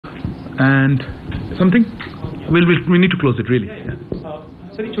And something? We need to close it really.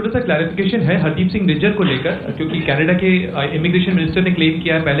 Sir एक छोटा सा क्लैरिफिकेशन है हरदीप सिंह निज्जर को लेकर, क्योंकि कनाडा के इमिग्रेशन मिनिस्टर ने क्लेम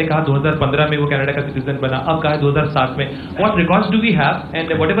किया है, पहले कहा 2015 में वो कनाडा का सिटीजन बना, अब कहा 2007 में. What records do we have,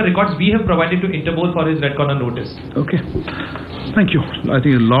 and whatever records we have provided to Interpol for his red corner notice? Okay, thank you. I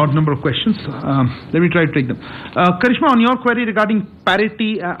think a large number of questions. Let me try to take them. Karishma, on your query regarding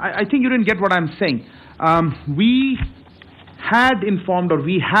parity, I think you didn't get what I'm saying. We had informed, or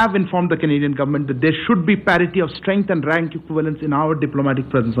we have informed the Canadian government that there should be parity of strength and rank equivalence in our diplomatic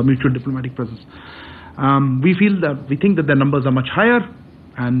presence, or mutual diplomatic presence. We think that the numbers are much higher,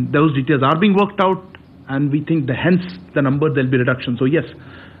 and those details are being worked out, and we think that hence the number there'll be reduction. So yes,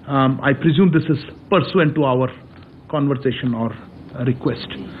 I presume this is pursuant to our conversation or request.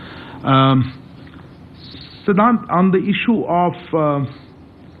 Siddhant, on the issue of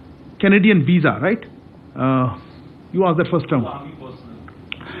Canadian visa, right? You asked that first term.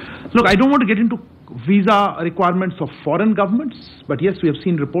 Look, I don't want to get into visa requirements of foreign governments, but yes, we have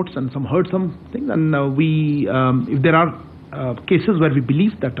seen reports and heard some things, and if there are cases where we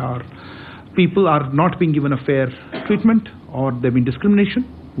believe that our people are not being given a fair treatment or there been discrimination,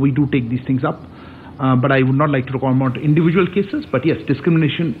 we do take these things up. But I would not like to comment on individual cases, but yes,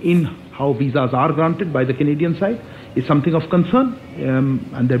 discrimination in how visas are granted by the Canadian side is something of concern,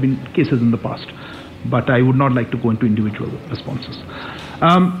 and there have been cases in the past. But I would not like to go into individual responses.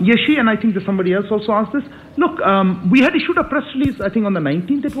 Yeshi, and I think that somebody else also asked this. Look, we had issued a press release, I think on the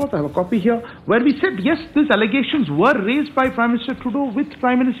 19th it was, I have a copy here, where we said, yes, these allegations were raised by Prime Minister Trudeau with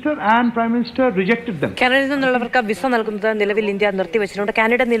Prime Minister, and Prime Minister rejected them. Canada നിന്നുള്ളവർക്ക് visa നൽകുന്നത് നിലവിൽ India നിർത്തിവെച്ചിട്ടുണ്ട്.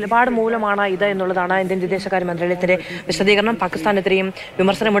 Canada നിലപാട് മൂലമാണ് ഇത് എന്നുള്ളതാണ് Indian വിദേശകാര്യ മന്ത്രാലയത്തിന്റെ വിശദീകരണം. പാകിസ്ഥാനെതിരെയും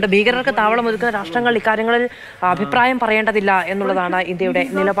വിമർശനമുണ്ട്. ഭീകരർക്ക് താവളം ഒരുക്കുന്ന രാഷ്ട്രങ്ങൾ ഇക്കാര്യങ്ങളിൽ അഭിപ്രായം പറയേണ്ടതില്ല എന്നുള്ളതാണ് ഇന്ത്യയുടെ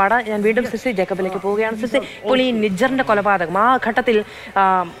നിലപാട്. ഞാൻ വീണ്ടും സിസി ജേക്കബിലേക്ക് പോവുകയാണ്. സിസി, ഇപ്പോൾ ഈ നിജ്ജറിന്റെ കൊലപാതകം, ആ ഘട്ടത്തിൽ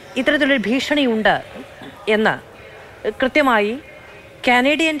ഇത്തരത്തിലൊരു ഭീഷണിയുണ്ട് എന്ന് കൃത്യമായി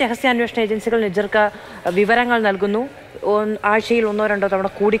കാനഡിയൻ രഹസ്യാന്വേഷണ ഏജൻസികൾ നിജ്ജർക്ക് വിവരങ്ങൾ നൽകുന്നു. ആഴ്ചയിൽ 1-2 തവണ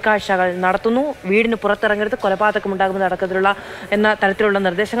കൂടിക്കാഴ്ചകൾ നടത്തുന്നു. വീടിന് പുറത്തിറങ്ങരുത്, കൊലപാതകം ഉണ്ടാകുമെന്ന് അടക്കത്തിലുള്ള എന്ന തരത്തിലുള്ള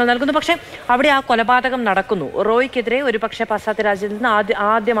നിർദ്ദേശങ്ങൾ നൽകുന്നു. പക്ഷേ അവിടെ ആ കൊലപാതകം നടക്കുന്നു. റോയ്ക്കെതിരെ ഒരു പക്ഷേ പാശ്ചാത്യ രാജ്യത്തിൽ നിന്ന്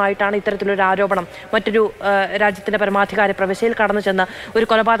ആദ്യമായിട്ടാണ് ഇത്തരത്തിലൊരു ആരോപണം മറ്റൊരു രാജ്യത്തിന്റെ പരമാധികാര പ്രവിശ്യയിൽ കടന്നു ചെന്ന് ഒരു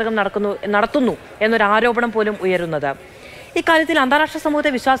കൊലപാതകം നടത്തുന്നു എന്നൊരു ആരോപണം പോലും ഉയരുന്നത്. ഇക്കാര്യത്തിൽ അന്താരാഷ്ട്ര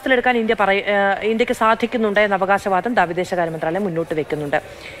സമൂഹത്തെ വിശ്വാസത്തിലെടുക്കാൻ ഇന്ത്യക്ക് സാധിക്കുന്നുണ്ട് എന്ന അവകാശവാദം വിദേശകാര്യ മന്ത്രാലയം മുന്നോട്ട് വെക്കുന്നുണ്ട്.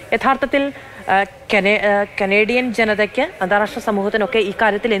 യഥാർത്ഥത്തിൽ കനേഡിയൻ ജനതയ്ക്ക്, അന്താരാഷ്ട്ര സമൂഹത്തിനൊക്കെ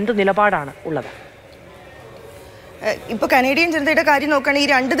ഇക്കാര്യത്തിൽ എന്ത് നിലപാടാണ് ഉള്ളത്? ഇപ്പോൾ കനേഡിയൻ ജനതയുടെ കാര്യം നോക്കുകയാണെങ്കിൽ ഈ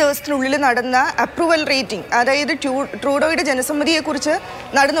 2 ദിവസത്തിനുള്ളിൽ നടന്ന അപ്രൂവൽ റേറ്റിംഗ്, അതായത് ട്രൂഡോയുടെ ജനസമ്മതിയെക്കുറിച്ച്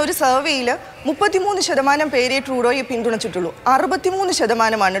നടന്ന ഒരു സർവേയിൽ 33% പേരെ ട്രൂഡോയെ പിന്തുണച്ചിട്ടുള്ളൂ.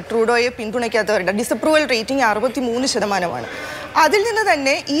 63% ട്രൂഡോയെ പിന്തുണയ്ക്കാത്തവരുടെ ഡിസപ്രൂവൽ റേറ്റിംഗ് 63%. അതിൽ നിന്ന്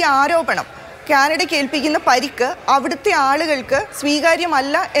തന്നെ ഈ ആരോപണം കാനഡയ്ക്ക് ഏൽപ്പിക്കുന്ന പരിക്ക് അവിടുത്തെ ആളുകൾക്ക്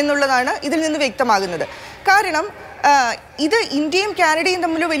സ്വീകാര്യമല്ല എന്നുള്ളതാണ് ഇതിൽ നിന്ന് വ്യക്തമാകുന്നത്. കാരണം ഇത് ഇന്ത്യയും കാനഡയും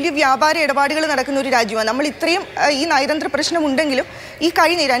തമ്മിൽ വലിയ വ്യാപാര ഇടപാടുകൾ നടക്കുന്ന ഒരു രാജ്യമാണ്. നമ്മൾ ഇത്രയും ഈ നയതന്ത്ര പ്രശ്നമുണ്ടെങ്കിലും ഈ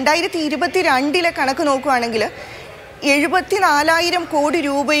കഴിഞ്ഞ 2022 കണക്ക് നോക്കുകയാണെങ്കിൽ 74,000 കോടി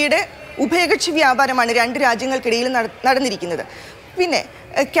രൂപയുടെ ഉഭയകക്ഷി വ്യാപാരമാണ് 2 രാജ്യങ്ങൾക്കിടയിൽ നടന്നിരിക്കുന്നത്. പിന്നെ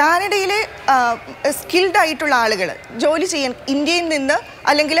കാനഡയിലെ സ്കിൽഡ് ആയിട്ടുള്ള ആളുകൾ ജോലി ചെയ്യാൻ ഇന്ത്യയിൽ നിന്ന്,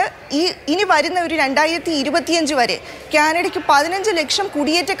 അല്ലെങ്കിൽ ഇനി വരുന്ന ഒരു 2025 വരെ കാനഡയ്ക്ക് 15 ലക്ഷം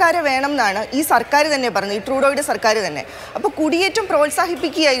കുടിയേറ്റക്കാരെ വേണം എന്നാണ് ഈ സർക്കാർ തന്നെ പറഞ്ഞത്, ഈ ട്രൂഡോയുടെ സർക്കാർ തന്നെ. അപ്പോൾ കുടിയേറ്റം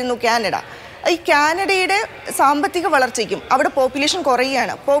പ്രോത്സാഹിപ്പിക്കുകയായിരുന്നു കാനഡ. ഈ കാനഡയുടെ സാമ്പത്തിക വളർച്ചയ്ക്കും അവിടെ പോപ്പുലേഷൻ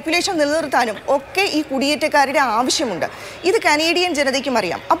കുറയുകയാണ്, പോപ്പുലേഷൻ നിലനിർത്താനും ഒക്കെ ഈ കുടിയേറ്റക്കാരുടെ ആവശ്യമുണ്ട്. ഇത് കനേഡിയൻ ജനതയ്ക്കും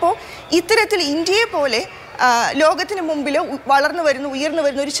അറിയാം. അപ്പോൾ ഇത്തരത്തിൽ ഇന്ത്യയെ പോലെ ലോകത്തിന് മുമ്പിൽ ഉയർന്നു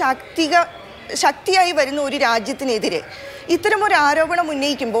വരുന്ന ഒരു ശക്തിയായി വരുന്ന ഒരു രാജ്യത്തിനെതിരെ ഇത്തരമൊരു ആരോപണം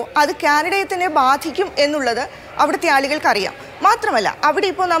ഉന്നയിക്കുമ്പോൾ അത് കാനഡയെ തന്നെ ബാധിക്കും എന്നുള്ളത് അവിടുത്തെ ആളുകൾക്കറിയാം. മാത്രമല്ല, അവിടെ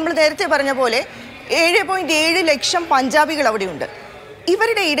ഇപ്പോൾ നമ്മൾ നേരത്തെ പറഞ്ഞ പോലെ 7.7 ലക്ഷം പഞ്ചാബികൾ അവിടെയുണ്ട്.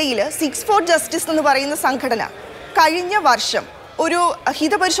 ഇവരുടെ ഇടയിൽ 6 for Justice എന്ന് പറയുന്ന സംഘടന കഴിഞ്ഞ വർഷം ഒരു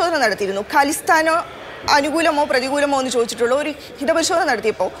ഹിതപരിശോധന നടത്തിയിരുന്നു. ഖലിസ്ഥാനോ അനുകൂലമോ പ്രതികൂലമോ എന്ന് ചോദിച്ചിട്ടുള്ള ഒരു ഹിതപരിശോധന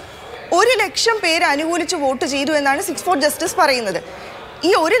നടത്തിയപ്പോൾ 1 ലക്ഷം പേര് അനുകൂലിച്ച് വോട്ട് ചെയ്തു എന്നാണ് 6 for Justice പറയുന്നത്.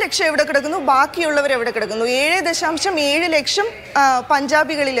 ഈ 1 ലക്ഷം എവിടെ കിടക്കുന്നു, ബാക്കിയുള്ളവർ എവിടെ കിടക്കുന്നു? 7.7 ലക്ഷം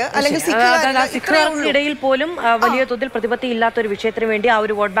പഞ്ചാബികളിൽ അല്ലെങ്കിൽ സിഖുകാർക്കിടയിൽ പോലും വലിയ തോതിൽ പ്രതിപത്തി ഇല്ലാത്ത ഒരു വിഷയത്തിന് വേണ്ടി ആ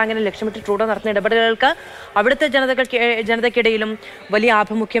ഒരു വോട്ട് ബാങ്കിനെ ലക്ഷ്യമിട്ട് ട്രൂഡോ നടത്തുന്ന ഇടപെടലുകൾക്ക് അവിടുത്തെ ജനതയ്ക്കിടയിലും വലിയ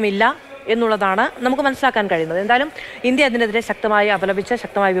ആഭിമുഖ്യമില്ല എന്നുള്ളതാണ് നമുക്ക് മനസ്സിലാക്കാൻ കഴിയുന്നത്. എന്തായാലും ഇന്ത്യ അതിനെതിരെ ശക്തമായി അപലപിച്ച്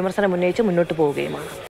ശക്തമായ വിമർശനം ഉന്നയിച്ച് മുന്നോട്ട് പോവുകയുമാണ്.